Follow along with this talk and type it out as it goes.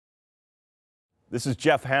This is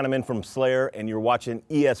Jeff Hanneman from Slayer, and you're watching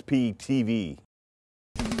ESP TV.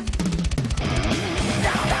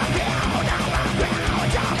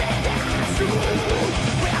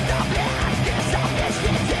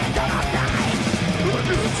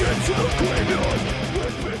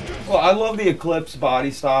 Well, I love the Eclipse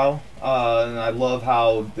body style, and I love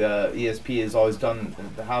how the ESP has always done,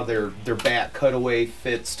 how their back cutaway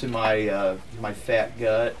fits to my my fat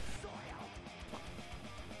gut.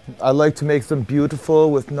 I like to make them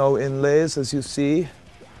beautiful with no inlays, as you see.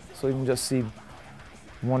 So you can just see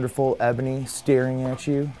wonderful ebony staring at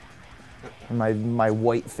you. And my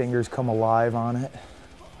white fingers come alive on it.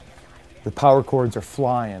 The power chords are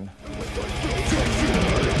flying.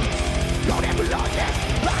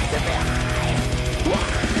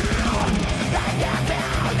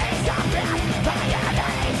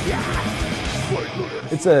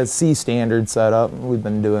 It's a C standard setup. We've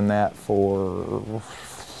been doing that for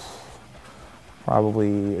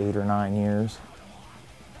probably 8 or 9 years.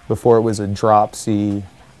 Before it was a drop C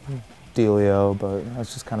dealio, but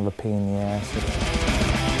that's just kind of a pain in the ass.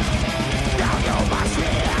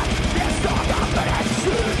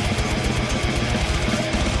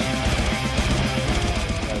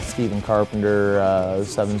 Stephen Carpenter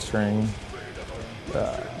 7-string.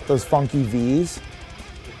 Those funky V's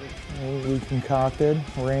we concocted.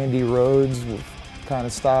 Randy Rhoads kind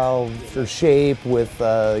of style or shape with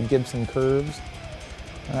Gibson curves.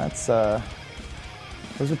 That's those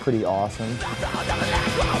are pretty awesome.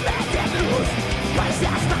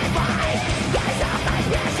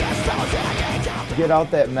 Get out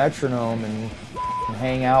that metronome and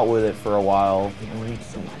hang out with it for a while.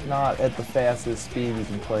 It's not at the fastest speed you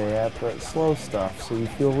can play at, but slow stuff, so you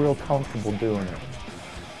feel real comfortable doing it.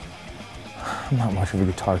 I'm not much of a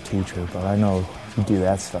guitar teacher, but I know if you do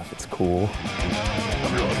that stuff, it's cool.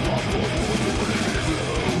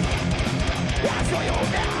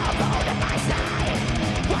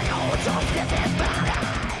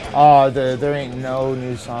 There ain't no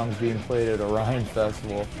new songs being played at Orion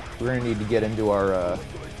Festival. We're gonna need to get into our,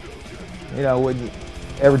 you know,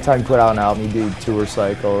 every time you put out an album, you do tour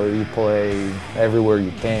cycle, you play everywhere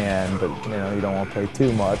you can, but you know, you don't want to play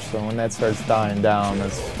too much. So when that starts dying down,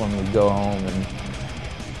 that's when we go home and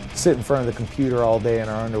sit in front of the computer all day in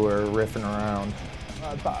our underwear riffing around.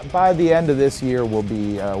 By the end of this year, we'll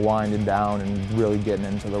be winding down and really getting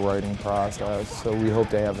into the writing process. So we hope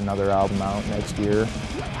to have another album out next year,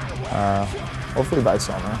 hopefully by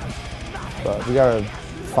summer. But we gotta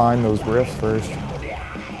find those riffs first.